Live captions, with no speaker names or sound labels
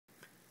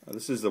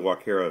This is the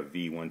Wakera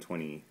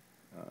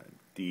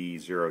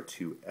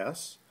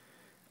V120D02S.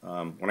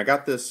 When I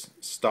got this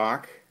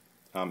stock,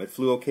 it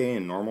flew okay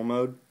in normal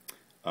mode,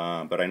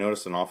 but I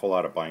noticed an awful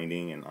lot of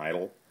binding and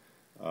idle.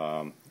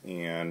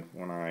 And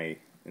when I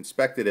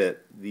inspected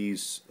it,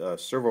 these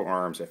servo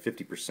arms at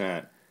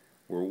 50%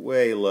 were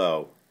way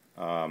low.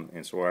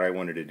 And so what I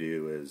wanted to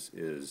do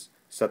is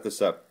set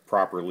this up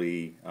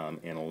properly and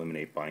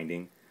eliminate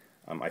binding.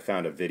 I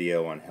found a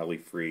video on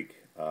HeliFreak,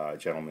 a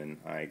gentleman,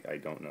 I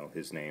don't know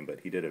his name, but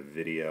he did a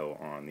video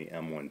on the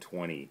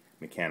M120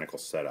 mechanical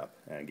setup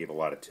and gave a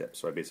lot of tips,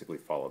 so I basically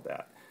followed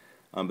that.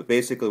 But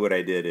basically what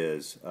I did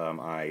is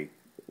I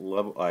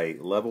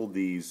leveled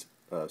these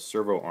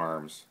servo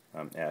arms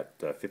at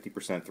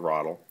 50%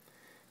 throttle,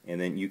 and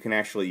then you can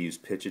actually use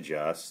pitch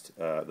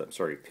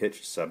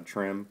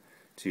sub-trim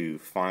to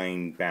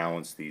fine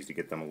balance these to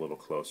get them a little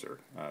closer.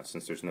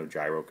 Since there's no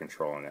gyro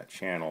control on that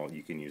channel,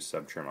 you can use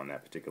sub-trim on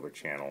that particular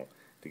channel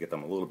to get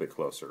them a little bit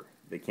closer.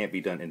 They can't be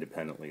done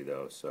independently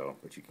though,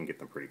 but you can get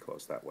them pretty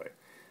close that way.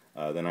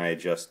 Then I had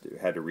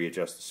to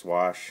readjust the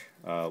swash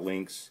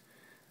links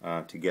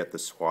to get the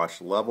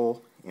swash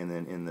level and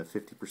then in the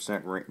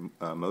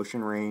 50%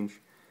 motion range,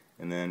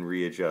 and then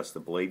readjust the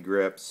blade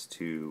grips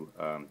to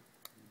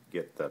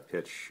get the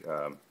pitch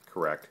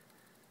correct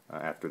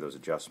after those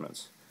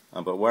adjustments.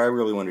 But what I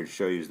really wanted to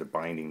show you is the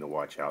binding to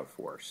watch out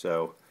for.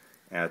 So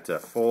at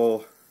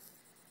full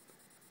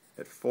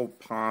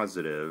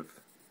positive,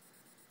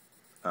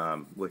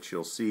 which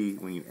you'll see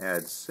when you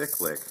add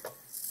cyclic,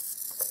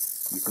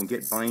 you can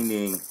get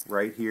binding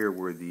right here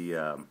where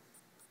the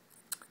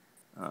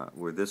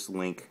where this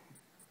link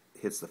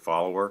hits the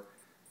follower.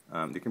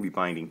 There can be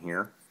binding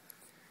here,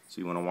 so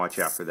you want to watch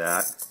out for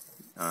that.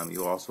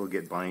 You'll also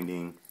get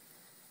binding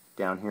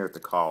down here at the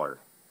collar.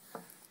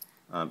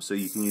 So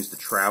you can use the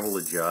travel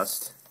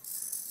adjust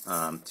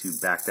to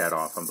back that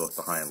off on both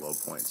the high and low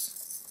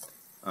points.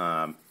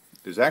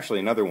 There's actually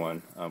another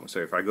one. So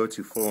if I go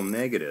to full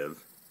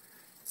negative,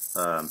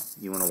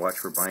 you want to watch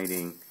for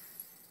binding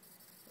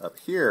up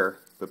here,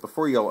 but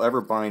before you'll ever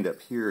bind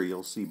up here,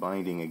 you'll see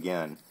binding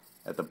again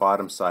at the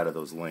bottom side of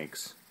those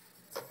links.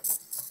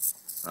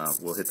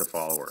 Will hit the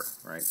follower,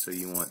 right? So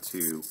you want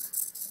to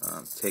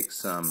take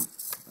some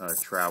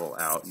travel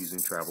out using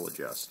travel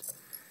adjust.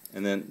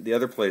 And then the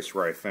other place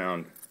where I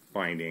found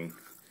binding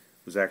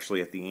was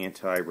actually at the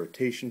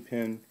anti-rotation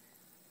pin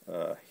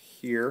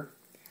here.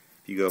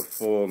 If you go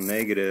full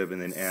negative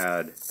and then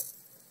add, it's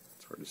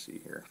hard to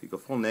see here, if you go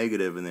full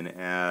negative and then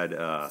add,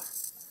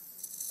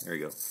 there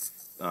you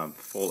go,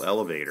 full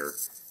elevator,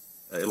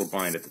 it'll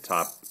bind at the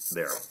top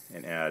there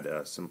and add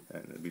and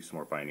there'll be some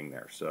more binding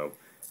there. So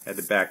I had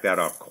to back that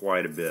off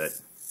quite a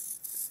bit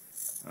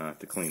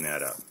to clean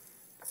that up.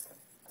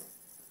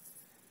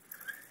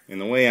 And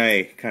the way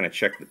I kind of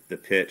check the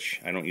pitch,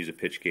 I don't use a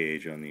pitch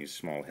gauge on these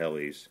small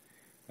helis,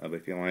 but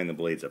if you line the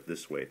blades up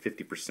this way,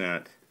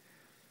 50%,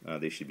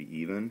 they should be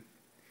even.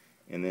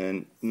 And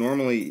then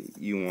normally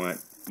you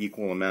want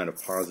equal amount of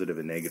positive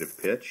and negative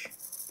pitch.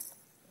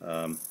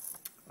 I've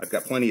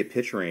got plenty of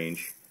pitch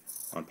range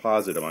on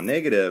positive. On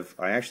negative,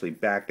 I actually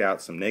backed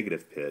out some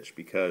negative pitch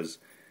because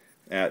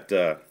at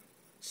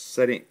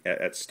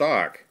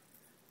stock,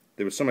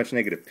 there was so much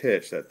negative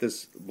pitch that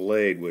this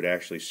blade would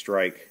actually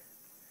strike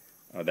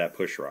that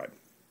push rod.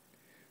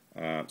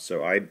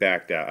 So I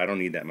backed out. I don't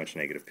need that much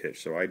negative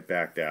pitch, so I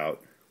backed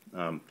out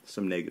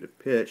some negative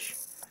pitch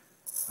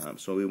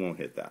so we won't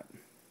hit that.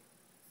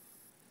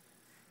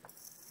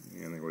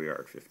 And there we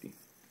are at 50.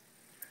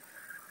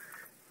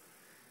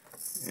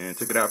 And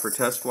took it out for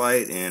test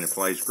flight, and it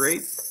flies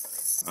great.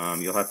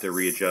 You'll have to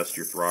readjust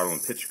your throttle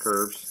and pitch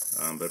curves,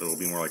 but it'll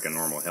be more like a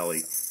normal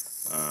heli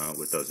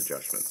with those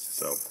adjustments.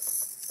 So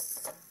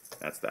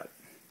that's that.